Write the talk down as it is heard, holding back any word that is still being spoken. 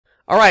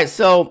All right,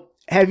 so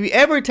have you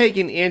ever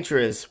taken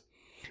interest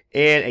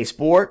in a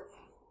sport,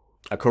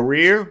 a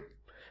career,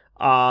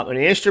 an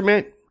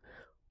instrument,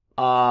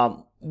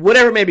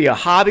 whatever it may be, a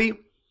hobby,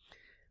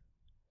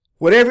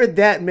 whatever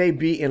that may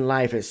be in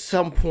life at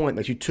some point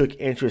that you took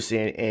interest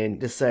in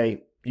and just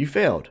say you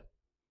failed,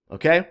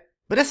 okay?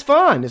 But that's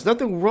fine. There's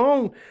nothing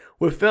wrong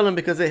with failing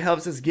because it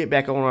helps us get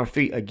back on our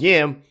feet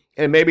again.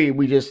 And maybe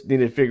we just need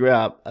to figure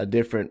out a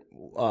different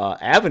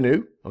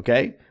avenue,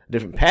 okay? A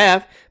different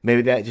path.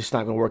 Maybe that's just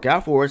not going to work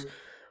out for us.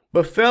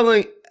 But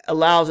failing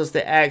allows us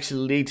to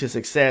actually lead to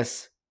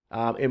success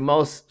in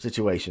most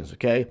situations,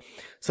 okay?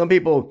 Some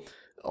people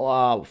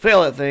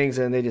fail at things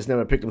and they just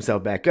never pick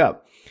themselves back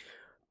up.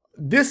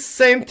 This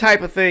same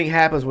type of thing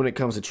happens when it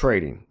comes to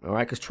trading, all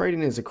right? Because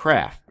trading is a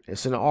craft.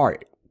 It's an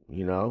art,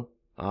 you know?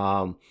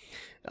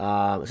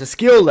 It's a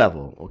skill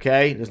level,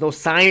 okay? There's no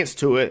science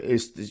to it.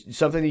 It's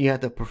something that you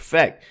have to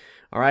perfect,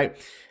 all right?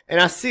 And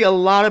I see a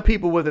lot of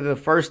people within the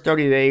first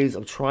 30 days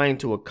of trying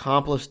to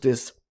accomplish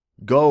this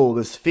goal,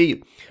 this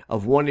feat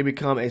of wanting to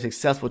become a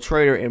successful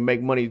trader and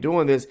make money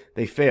doing this,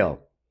 they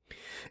fail.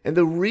 And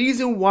the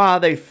reason why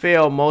they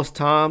fail most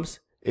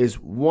times is,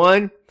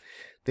 one,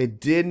 they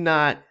did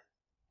not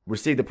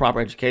receive the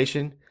proper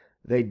education.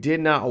 They did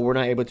not or were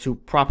not able to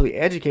properly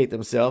educate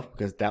themselves,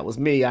 because that was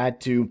me. I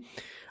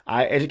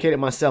educated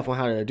myself on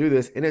how to do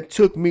this, and it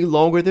took me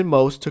longer than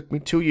most. It took me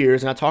 2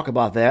 years, and I talk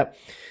about that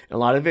in a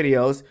lot of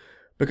videos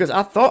because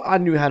I thought I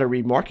knew how to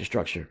read market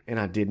structure, and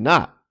I did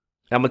not.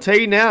 And I'm going to tell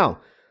you now,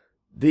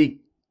 the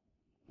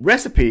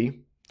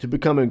recipe to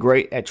becoming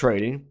great at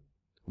trading,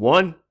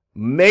 one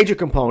major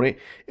component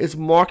is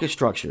market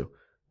structure,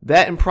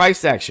 that and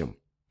price action.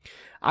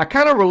 I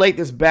kind of relate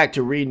this back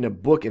to reading a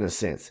book in a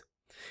sense.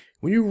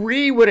 When you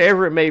read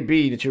whatever it may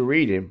be that you're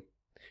reading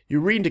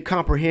to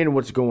comprehend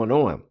what's going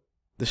on,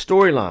 the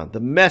storyline, the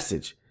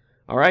message,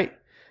 all right?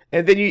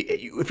 And then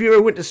if you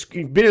ever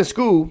you've been in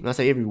school, and I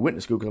say if you went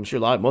to school because I'm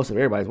sure most of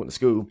everybody's went to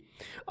school,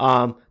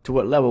 to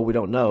what level we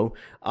don't know.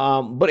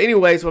 But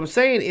anyways, what I'm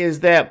saying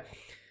is that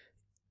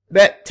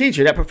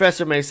teacher, that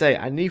professor may say,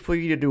 I need for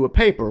you to do a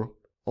paper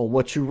on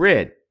what you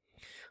read.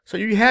 So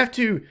you have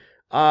to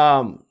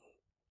compile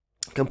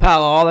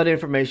all that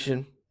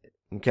information,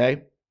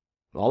 okay?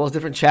 All those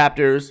different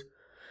chapters,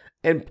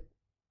 and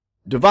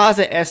devise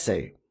an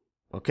essay,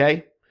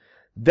 okay,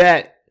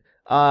 that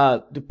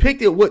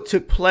depicted what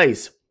took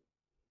place,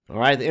 all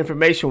right, the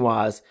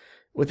information-wise,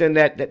 within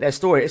that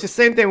story. It's the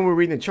same thing when we're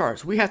reading the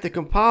charts. We have to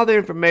compile the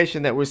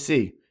information that we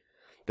see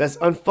that's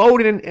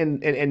unfolded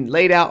and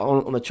laid out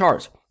on the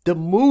charts, the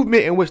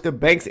movement in which the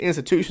banks and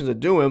institutions are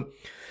doing,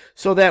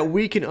 so that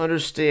we can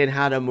understand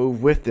how to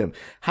move with them,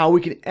 how we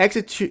can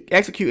execute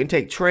and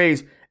take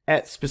trades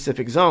at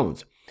specific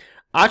zones.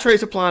 I trade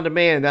supply and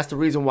demand, and that's the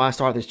reason why I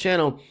started this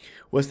channel,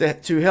 was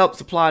to help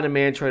supply and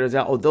demand traders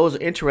out, or those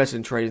are interested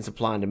in trading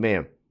supply and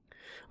demand.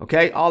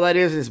 Okay, all that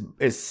is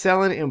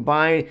selling and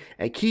buying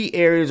at key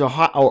areas or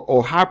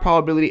high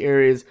probability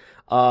areas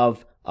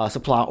of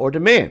supply or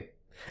demand.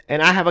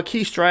 And I have a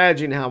key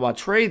strategy in how I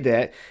trade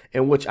that,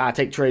 in which I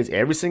take trades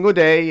every single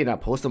day, and I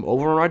post them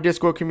over on our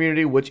Discord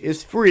community, which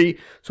is free.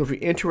 So if you're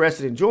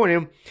interested in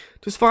joining,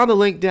 just find the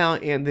link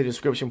down in the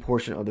description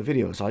portion of the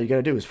video. That's all you got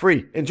to do, is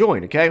free and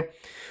join, okay?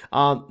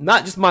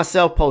 Not just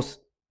myself post,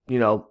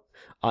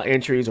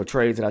 entries or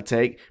trades that I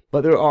take,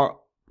 but there are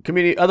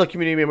other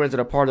community members that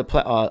are part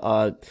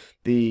of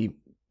the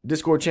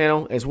Discord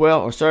channel as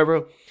well, or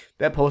server,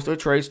 that post their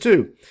trades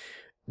too.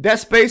 That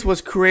space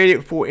was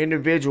created for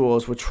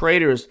individuals, for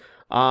traders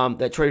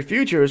that trade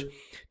futures,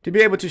 to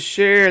be able to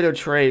share their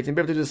trades and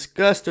be able to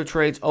discuss their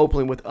trades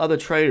openly with other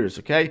traders,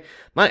 okay?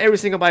 Not every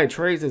single body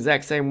trades the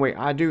exact same way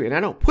I do, and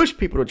I don't push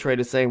people to trade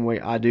the same way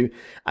I do.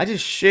 I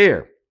just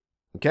share,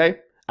 okay?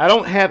 I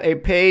don't have a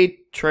paid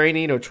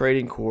training or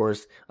trading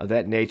course of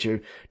that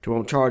nature to where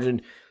I'm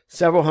charging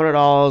several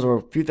 $100s or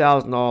a few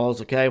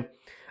 $1,000s, okay?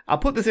 I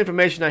put this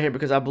information out here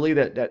because I believe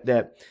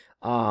that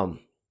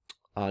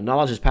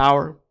knowledge is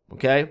power.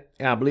 Okay,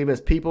 and I believe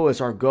as people,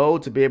 it's our goal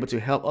to be able to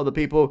help other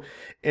people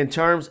in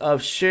terms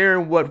of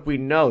sharing what we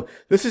know.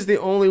 This is the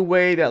only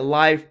way that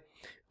life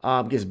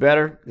gets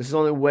better. This is the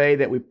only way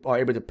that we are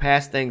able to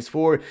pass things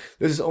forward.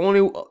 It's the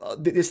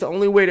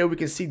only way that we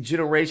can see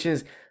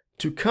generations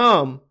to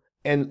come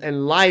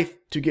and life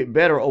to get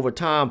better over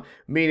time.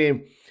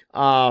 Meaning,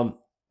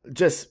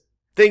 just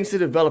things to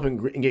develop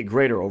and get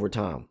greater over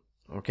time.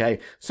 Okay,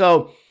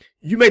 so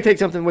you may take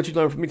something what you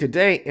learned from me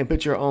today and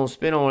put your own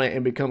spin on it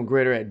and become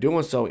greater at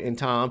doing so in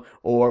time,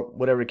 or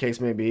whatever the case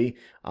may be,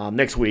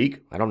 next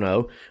week. I don't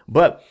know.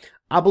 But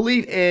I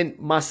believe in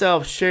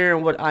myself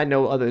sharing what I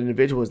know other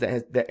individuals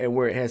and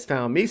where it has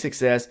found me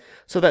success,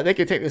 so that they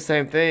can take the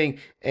same thing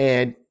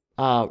and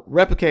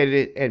replicate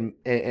it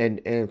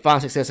and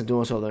find success in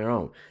doing so on their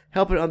own.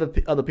 Helping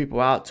other people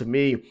out, to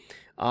me,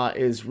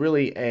 is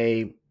really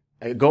a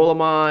goal of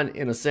mine,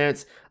 in a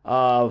sense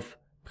of,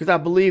 because I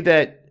believe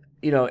that,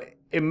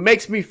 it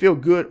makes me feel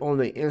good on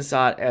the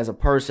inside as a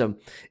person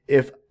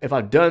if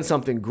I've done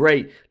something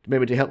great,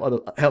 maybe to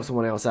help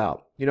someone else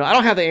out. I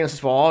don't have the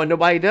answers for all, and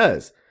nobody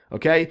does.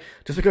 Okay,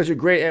 just because you're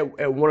great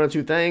at one or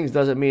two things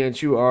doesn't mean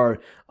that you are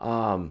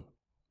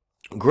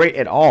great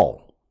at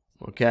all.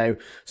 Okay,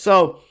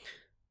 so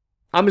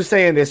I'm just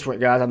saying this,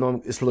 guys. I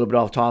know it's a little bit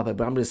off topic,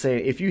 but I'm just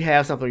saying, if you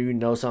have something or you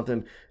know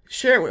something,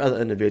 share it with other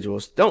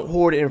individuals. Don't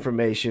hoard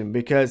information,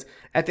 because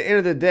at the end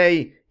of the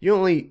day, you're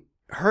only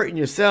hurting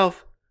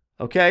yourself.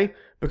 Okay,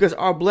 because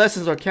our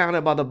blessings are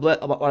counted by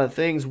the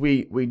things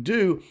we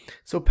do.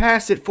 So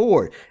pass it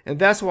forward, and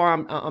that's why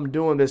I'm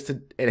doing this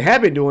and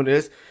have been doing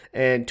this.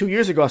 And 2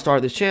 years ago, I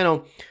started this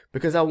channel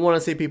because I want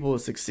to see people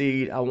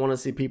succeed. I want to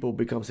see people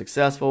become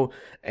successful.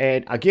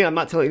 And again, I'm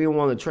not telling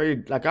anyone to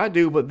trade like I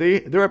do, but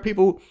there are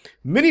people,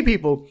 many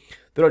people,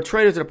 that are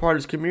traders that are part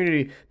of this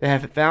community that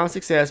have found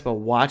success by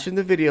watching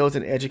the videos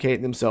and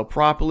educating themselves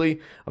properly.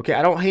 Okay,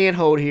 I don't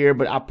handhold here,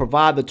 but I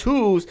provide the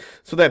tools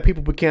so that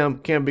people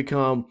can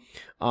become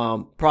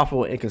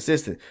profitable and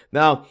consistent.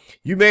 Now,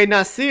 you may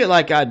not see it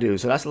like I do,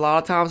 so that's a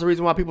lot of times the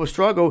reason why people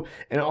struggle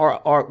and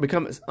are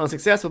become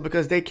unsuccessful,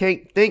 because they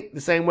can't think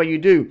the same way you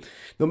do.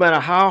 No matter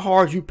how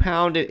hard you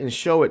pound it and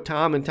show it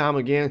time and time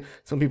again,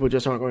 some people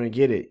just aren't going to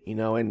get it, you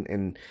know.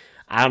 And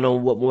I don't know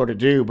what more to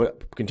do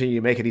but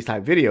continue making these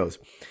type videos.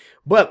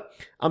 But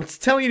I'm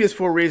telling you this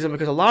for a reason,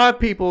 because a lot of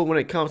people, when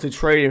it comes to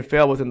trading,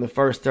 fail within the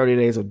first 30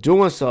 days of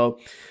doing so,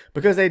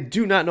 because they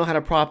do not know how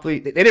to properly,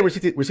 they didn't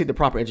receive the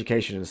proper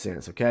education, in a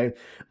sense. Okay,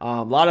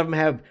 a lot of them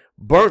have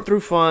burnt through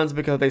funds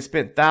because they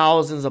spent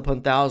thousands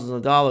upon thousands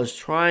of dollars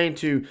trying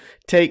to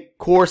take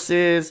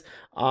courses,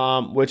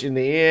 which in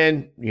the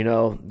end, you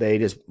know, they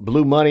just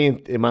blew money,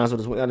 and they might as well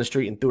just went down the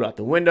street and threw it out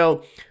the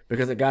window,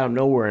 because it got them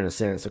nowhere, in a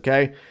sense.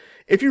 Okay,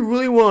 if you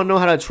really want to know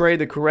how to trade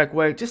the correct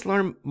way, just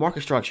learn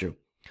market structure.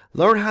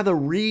 Learn how to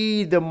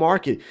read the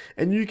market,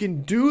 and you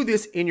can do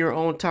this in your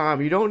own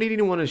time. You don't need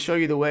anyone to show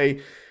you the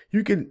way.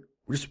 You can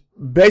just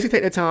basically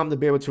take the time to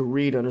be able to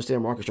read and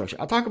understand market structure.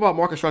 I talk about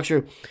market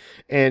structure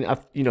and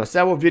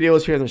several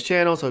videos here on this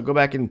channel, so go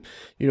back and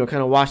kind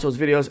of watch those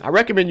videos. I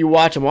recommend you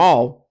watch them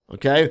all.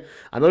 Okay,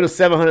 I know there's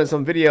 700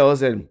 some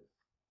videos, and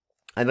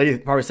I know you're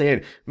probably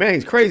saying, "Man,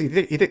 he's crazy.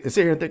 He think to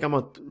sit here and think I'm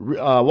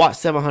gonna watch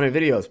 700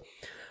 videos."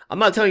 I'm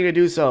not telling you to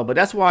do so, but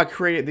that's why I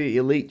created the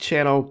Elite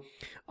channel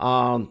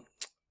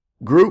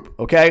group.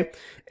 Okay,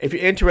 if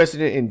you're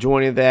interested in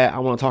joining that, I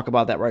want to talk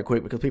about that right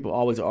quick, because people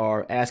always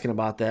are asking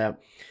about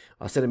that,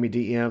 sending me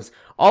DMs.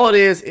 All it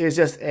is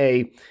just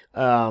it's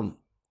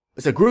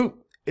a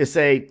group. It's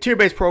a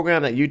tier-based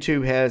program that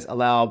YouTube has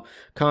allowed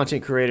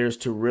content creators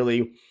to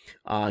really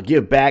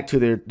give back to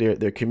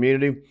their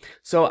community.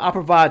 So I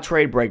provide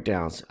trade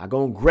breakdowns. I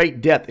go in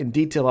great depth and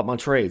detail about my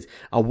trades.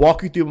 I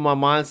walk you through my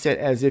mindset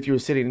as if you were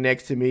sitting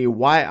next to me,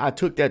 why I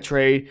took that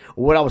trade,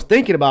 what I was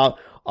thinking about,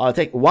 why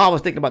I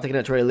was thinking about taking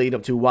that trade, lead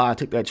up to why I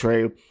took that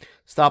trade,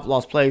 stop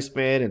loss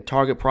placement and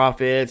target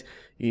profits,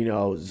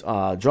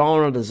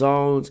 drawing on the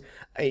zones,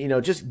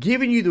 just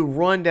giving you the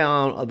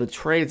rundown of the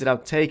trades that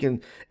I've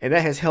taken, and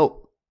that has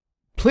helped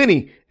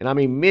plenty, and I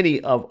mean many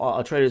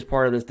of traders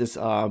part of this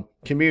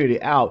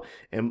community out,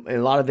 and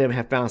a lot of them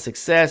have found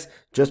success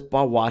just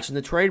by watching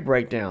the trade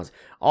breakdowns.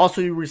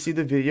 Also, you receive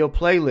the video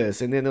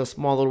playlist, and then those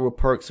small little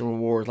perks and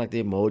rewards like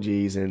the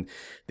emojis and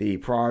the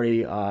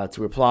priority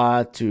to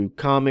reply to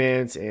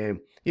comments, and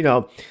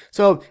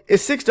so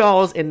it's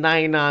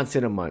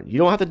 $6.99 a month. You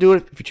don't have to do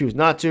it if you choose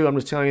not to. I'm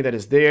just telling you that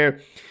it's there.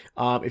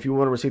 If you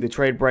want to receive the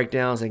trade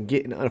breakdowns and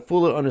get a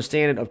fuller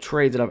understanding of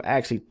trades that I've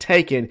actually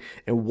taken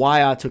and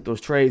why I took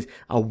those trades,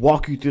 I'll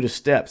walk you through the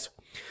steps.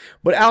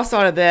 But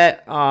outside of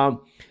that,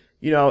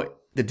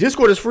 the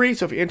Discord is free.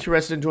 So if you're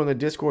interested in joining the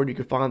Discord, you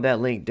can find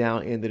that link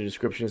down in the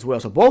description as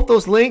well. So both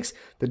those links,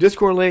 the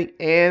Discord link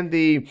and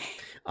the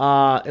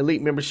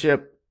Elite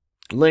membership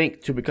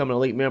link to become an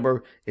Elite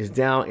member, is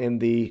down in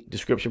the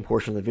description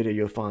portion of the video.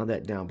 You'll find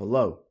that down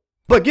below.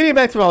 But getting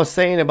back to what I was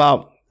saying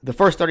about the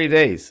first 30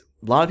 days,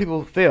 a lot of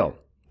people fail.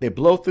 They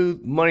blow through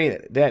money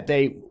that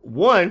they,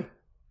 one,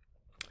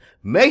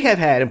 may have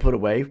had and put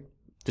away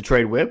to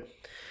trade with.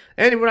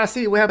 And what I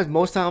see what happens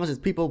most times is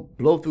people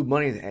blow through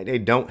money that they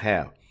don't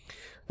have.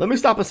 Let me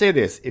stop and say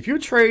this. If you're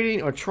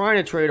trading or trying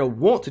to trade or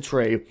want to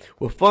trade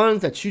with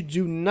funds that you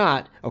do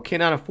not or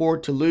cannot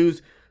afford to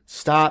lose,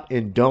 stop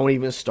and don't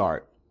even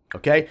start.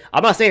 Okay?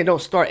 I'm not saying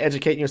don't start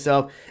educating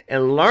yourself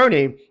and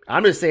learning.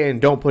 I'm just saying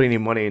don't put any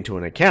money into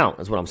an account.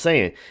 That's what I'm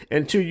saying.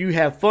 Until you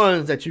have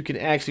funds that you can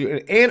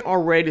actually and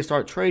are ready to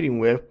start trading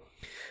with,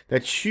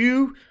 that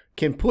you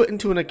can put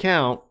into an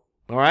account,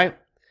 all right,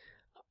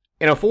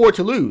 and afford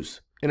to lose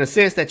in a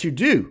sense that you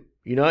do.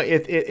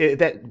 If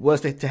that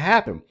was to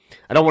happen.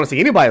 I don't want to see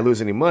anybody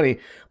lose any money,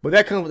 but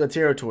that comes with the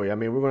territory. I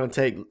mean, we're going to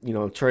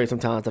take, trades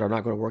sometimes that are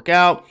not going to work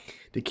out.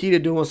 The key to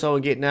doing so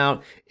and getting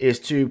out is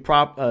to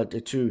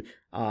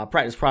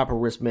practice proper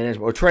risk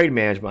management, or trade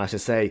management, I should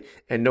say,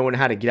 and knowing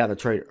how to get out of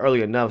the trade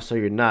early enough so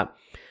you're not,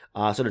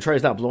 so the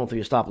trade's not blowing through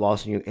your stop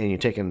loss and you're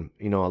taking,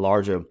 a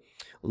larger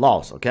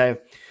loss. Okay.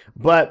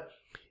 But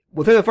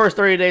within the first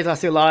 30 days, I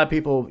see a lot of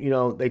people,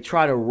 they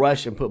try to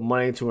rush and put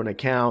money into an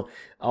account.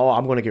 Oh,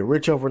 I'm going to get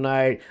rich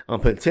overnight. I'm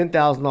going to put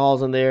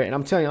 $10,000 in there. And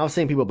I'm telling you, I've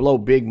seen people blow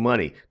big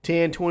money,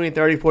 $10, $20,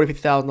 $30, $40,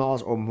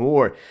 $50,000 or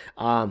more.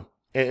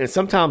 and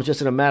sometimes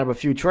just in a matter of a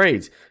few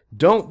trades.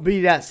 Don't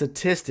be that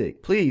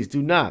statistic. Please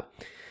do not.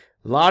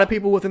 A lot of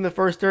people within the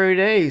first 30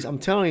 days, I'm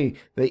telling you,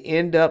 they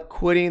end up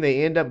quitting.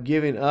 They end up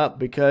giving up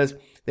because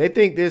they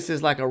think this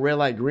is like a red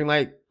light, green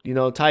light,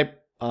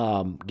 type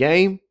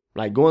game,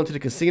 like going to the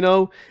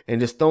casino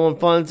and just throwing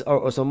funds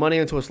or some money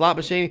into a slot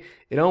machine.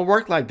 It don't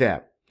work like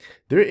that.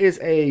 There is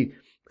a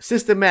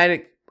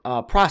systematic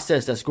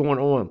process that's going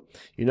on.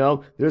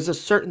 There's a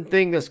certain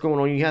thing that's going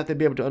on. You have to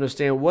be able to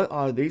understand what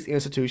are these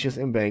institutions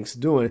and banks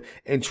doing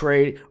and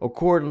trade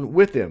according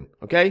with them.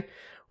 Okay.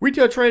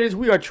 Retail traders,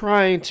 we are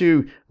trying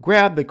to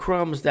grab the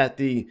crumbs that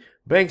the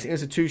banks and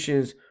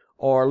institutions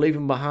are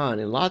leaving behind.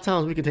 And a lot of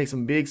times we can take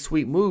some big,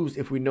 sweet moves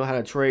if we know how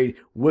to trade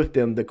with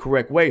them the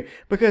correct way,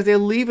 because they're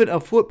leaving a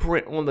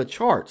footprint on the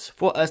charts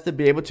for us to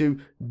be able to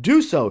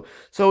do so.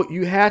 So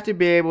you have to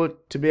be able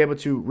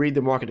to read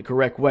the market the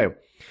correct way.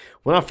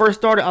 When I first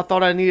started, I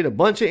thought I needed a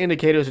bunch of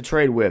indicators to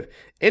trade with.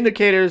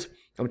 Indicators,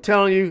 I'm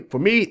telling you, for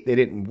me, they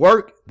didn't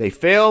work. They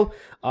failed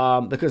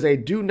because they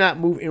do not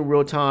move in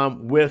real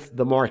time with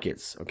the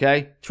markets.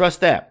 Okay,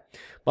 trust that.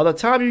 By the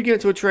time you get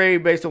into a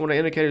trade based on what the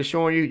indicator is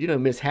showing you, you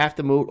don't miss half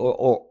the move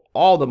or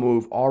all the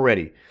move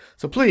already.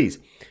 So please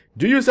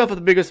do yourself the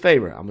biggest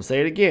favor. I'm gonna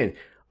say it again.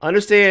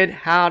 Understand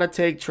how to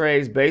take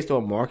trades based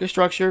on market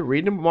structure,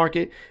 reading the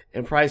market,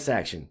 and price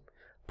action.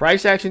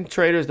 Price action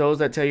traders, those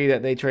that tell you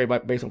that they trade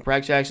based on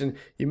price action,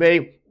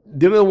 they're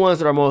the ones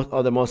that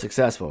are the most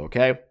successful.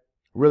 Okay.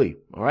 Really,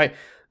 all right.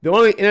 The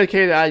only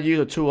indicator that I use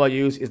or tool I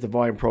use is the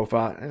volume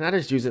profile, and I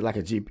just use it like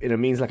it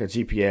means like a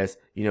GPS,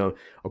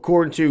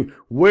 according to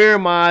where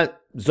my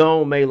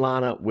zone may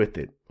line up with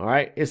it. All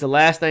right, it's the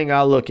last thing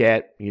I look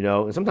at, and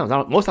most times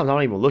I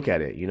don't even look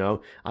at it.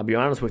 I'll be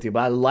honest with you,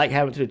 but I like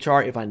having it to the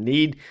chart if I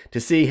need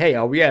to see, hey,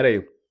 are we at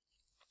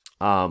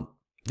a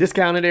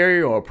discounted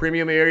area or a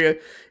premium area?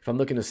 If I'm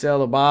looking to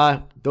sell or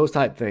buy, those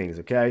type things.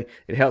 Okay,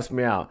 it helps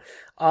me out.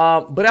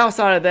 But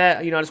outside of that,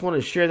 I just wanted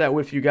to share that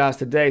with you guys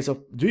today.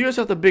 So do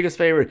yourself the biggest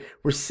favor.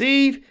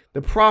 Receive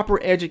the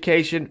proper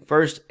education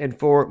first and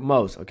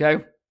foremost, okay?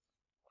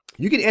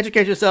 You can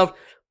educate yourself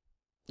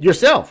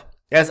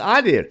as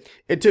I did.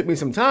 It took me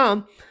some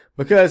time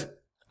because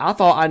I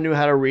thought I knew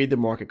how to read the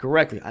market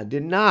correctly. I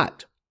did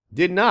not.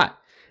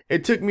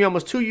 It took me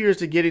almost 2 years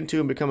to get into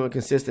and become a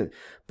consistent,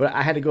 but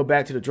I had to go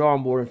back to the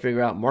drawing board and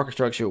figure out market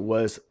structure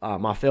was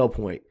my fail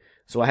point.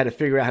 So I had to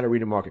figure out how to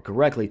read the market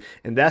correctly.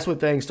 And that's when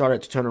things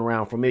started to turn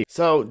around for me.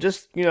 So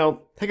just,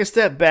 take a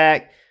step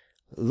back,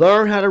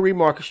 learn how to read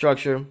market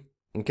structure.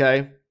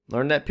 Okay.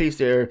 Learn that piece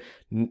there.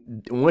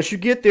 Once you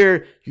get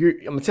there,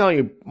 I'm telling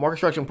you, market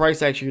structure and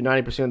price action, you're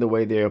 90% of the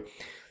way there.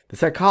 The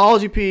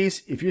psychology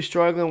piece, if you're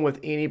struggling with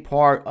any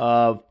part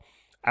of,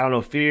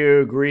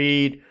 fear,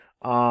 greed,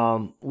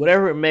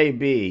 whatever it may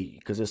be,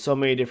 because there's so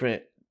many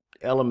different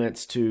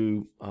elements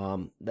to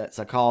that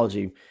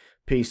psychology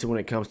piece when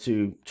it comes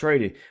to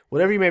trading.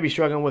 Whatever you may be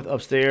struggling with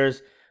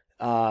upstairs,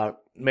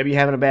 maybe you're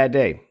having a bad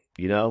day,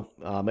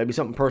 maybe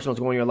something personal is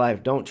going on in your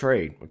life, don't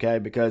trade, okay?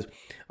 Because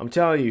I'm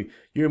telling you,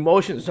 your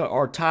emotions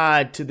are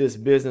tied to this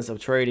business of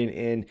trading,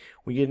 and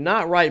when you're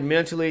not right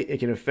mentally, it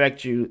can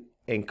affect you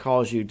and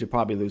cause you to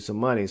probably lose some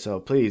money. So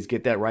please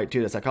get that right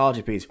too, the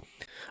psychology piece.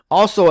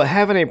 Also,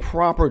 having a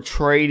proper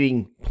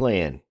trading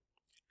plan.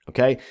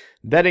 Okay,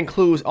 that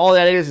includes all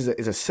that is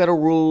a set of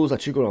rules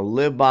that you're going to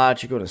live by,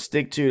 that you're going to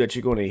stick to, that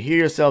you're going to adhere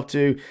yourself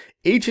to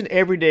each and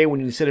every day when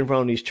you sit in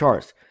front of these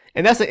charts.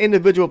 And that's an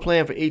individual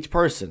plan for each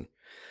person.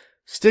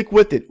 Stick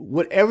with it.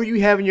 Whatever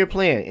you have in your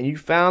plan and you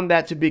found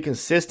that to be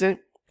consistent,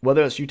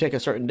 whether it's you take a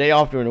certain day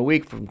off during the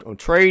week from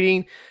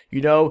trading,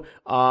 you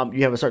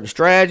have a certain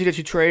strategy that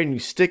you trade and you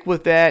stick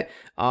with that,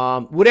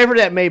 whatever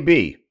that may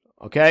be.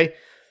 Okay,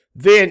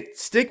 then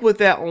stick with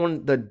that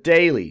on the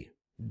daily.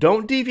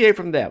 Don't deviate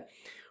from that.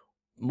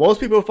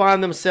 Most people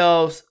find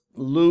themselves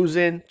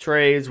losing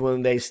trades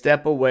when they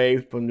step away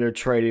from their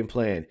trading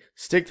plan.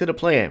 Stick to the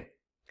plan.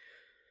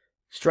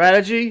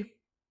 Strategy,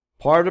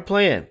 part of the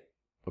plan.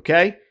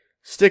 Okay?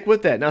 Stick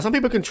with that. Now, some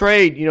people can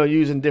trade,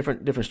 using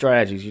different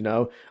strategies,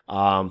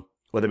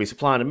 whether it be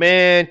supply and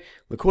demand,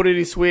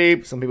 liquidity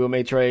sweep. Some people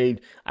may trade,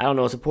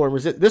 support and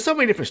resist. There's so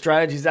many different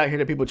strategies out here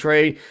that people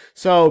trade.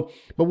 So,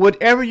 but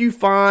whatever you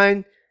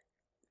find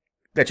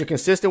that you're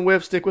consistent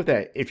with, stick with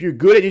that. If you're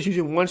good at just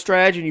using one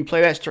strategy and you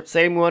play that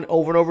same one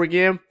over and over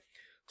again,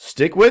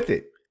 stick with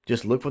it.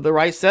 Just look for the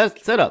right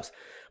setups.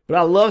 But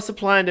I love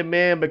supply and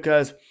demand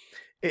because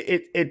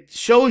it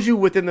shows you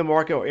within the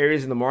market or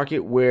areas in the market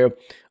where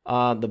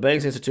the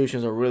banks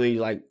institutions are really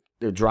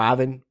they're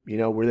driving,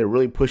 where they're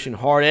really pushing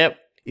hard at,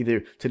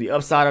 either to the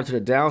upside or to the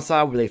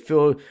downside, where they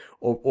feel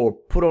or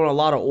put on a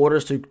lot of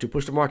orders to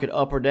push the market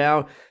up or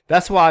down.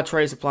 That's why I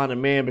trade supply and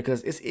demand,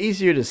 because it's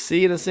easier to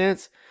see in a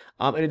sense.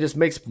 And it just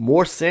makes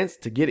more sense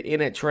to get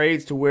in at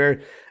trades to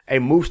where a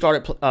move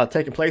started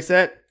taking place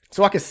at.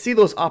 So I can see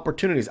those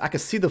opportunities. I can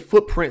see the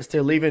footprints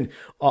they're leaving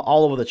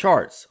all over the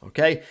charts.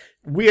 Okay.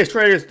 We as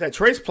traders that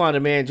trade supply and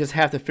demand just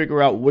have to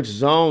figure out which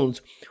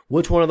zones,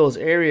 which one of those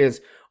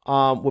areas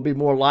will be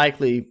more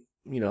likely,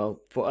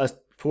 for us,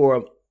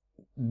 for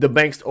the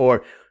banks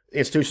or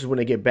institutions, when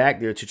they get back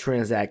there, to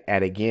transact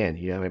at again.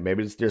 You know,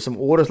 maybe there's some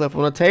orders left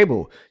on the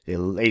table.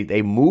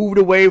 They moved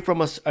away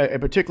from a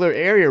particular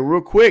area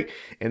real quick,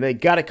 and they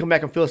got to come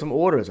back and fill some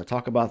orders. I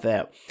talk about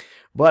that.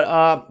 But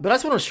I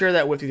just want to share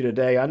that with you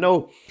today. I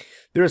know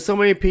there are so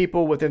many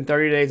people within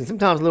 30 days, and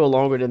sometimes a little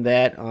longer than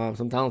that.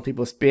 Sometimes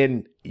people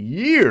spend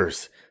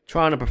years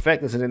trying to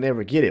perfect this and they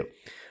never get it.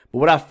 But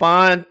what I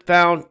find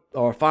time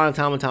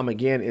and time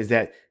again is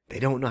that they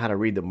don't know how to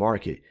read the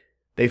market.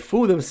 They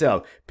fool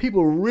themselves.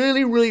 People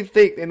really, really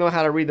think they know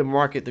how to read the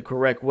market the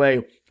correct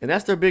way, and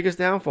that's their biggest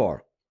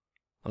downfall.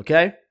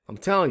 Okay? I'm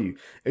telling you.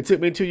 It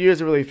took me 2 years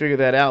to really figure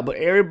that out, but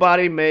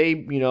everybody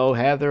may,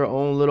 have their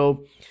own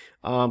little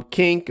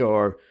kink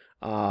or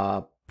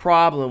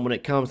problem when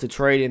it comes to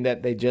trading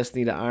that they just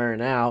need to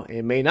iron out.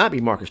 It may not be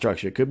market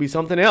structure. It could be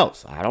something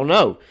else. I don't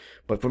know.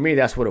 But for me,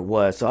 that's what it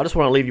was. So I just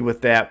want to leave you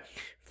with that.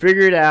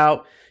 Figure it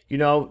out.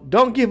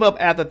 Don't give up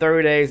after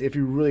 30 days if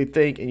you really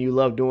think and you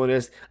love doing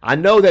this. I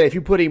know that if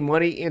you're putting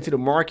money into the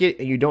market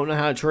and you don't know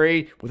how to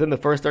trade within the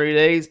first 30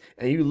 days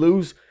and you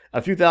lose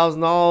a few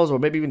 $1,000s or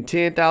maybe even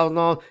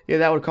 $10,000, yeah,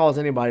 that would cause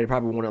anybody to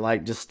probably want to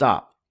just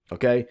stop.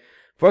 Okay?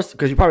 First,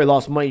 because you probably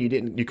lost money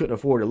you couldn't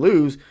afford to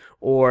lose,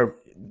 or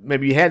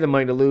maybe you had the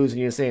money to lose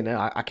and you're saying,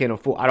 I can't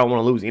afford, I don't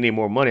want to lose any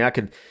more money.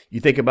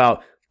 You think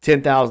about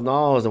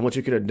 $10,000 and what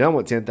you could have done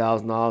with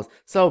 $10,000.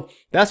 So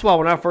that's why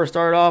when I first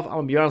started off, I'm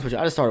gonna be honest with you,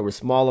 I just started with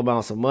small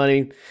amounts of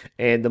money.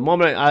 And the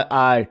moment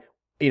I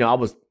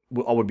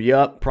would be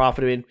up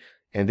profiting,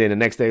 and then the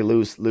next day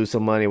lose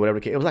some money, whatever.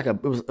 It was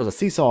it was a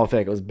seesaw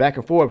effect. It was back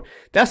and forth.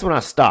 That's when I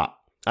stopped.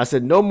 I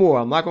said, no more.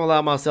 I'm not gonna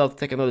allow myself to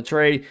take another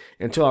trade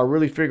until I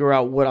really figure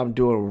out what I'm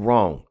doing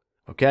wrong.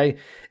 Okay?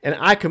 And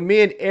I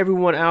commend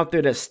everyone out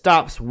there that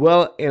stops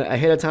well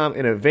ahead of time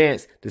in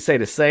advance to say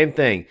the same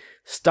thing.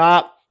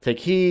 Stop.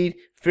 Take heed,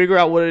 figure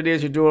out what it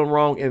is you're doing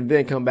wrong, and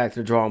then come back to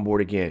the drawing board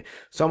again.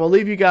 So I'm going to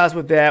leave you guys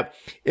with that.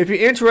 If you're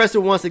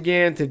interested, once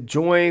again, to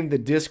join the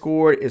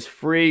Discord, it's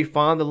free.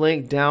 Find the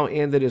link down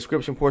in the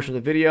description portion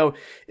of the video.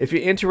 If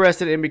you're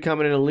interested in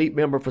becoming an elite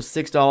member for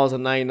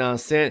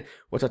 $6.99,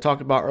 which I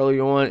talked about early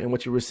on and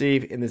what you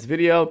receive in this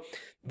video,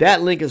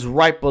 that link is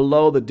right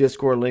below the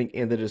Discord link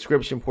in the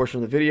description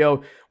portion of the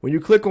video. When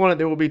you click on it,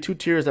 there will be 2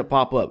 tiers that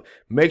pop up.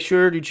 Make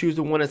sure you choose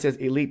the one that says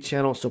Elite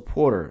Channel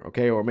Supporter,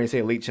 okay, or it may say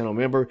Elite Channel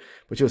Member,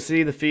 but you'll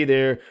see the fee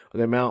there,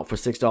 the amount for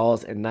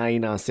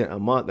 $6.99 a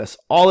month. That's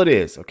all it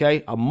is,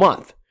 okay, a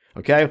month,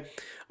 okay.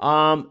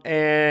 But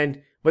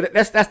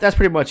that's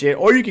pretty much it.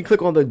 Or you can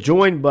click on the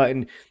join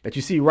button that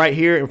you see right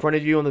here in front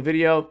of you on the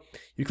video.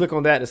 You click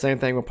on that, the same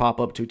thing will pop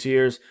up, 2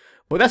 tiers.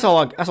 But that's all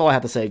I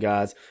have to say,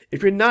 guys.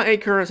 If you're not a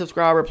current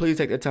subscriber, please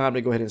take the time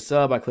to go ahead and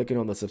sub by clicking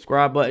on the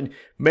subscribe button.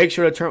 Make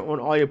sure to turn on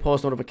all your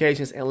post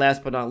notifications. And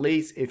last but not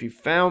least, if you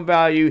found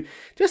value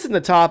just in the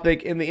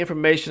topic, in the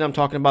information I'm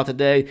talking about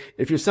today,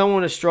 if you're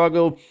someone that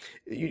struggle,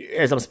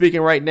 as I'm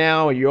speaking right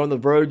now, and you're on the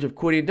verge of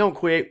quitting, don't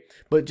quit,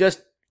 but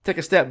just take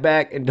a step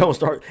back and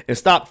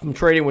stop from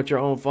trading with your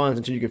own funds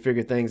until you can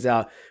figure things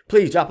out.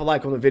 Please drop a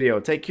like on the video.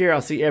 Take care.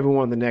 I'll see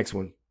everyone in the next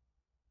one.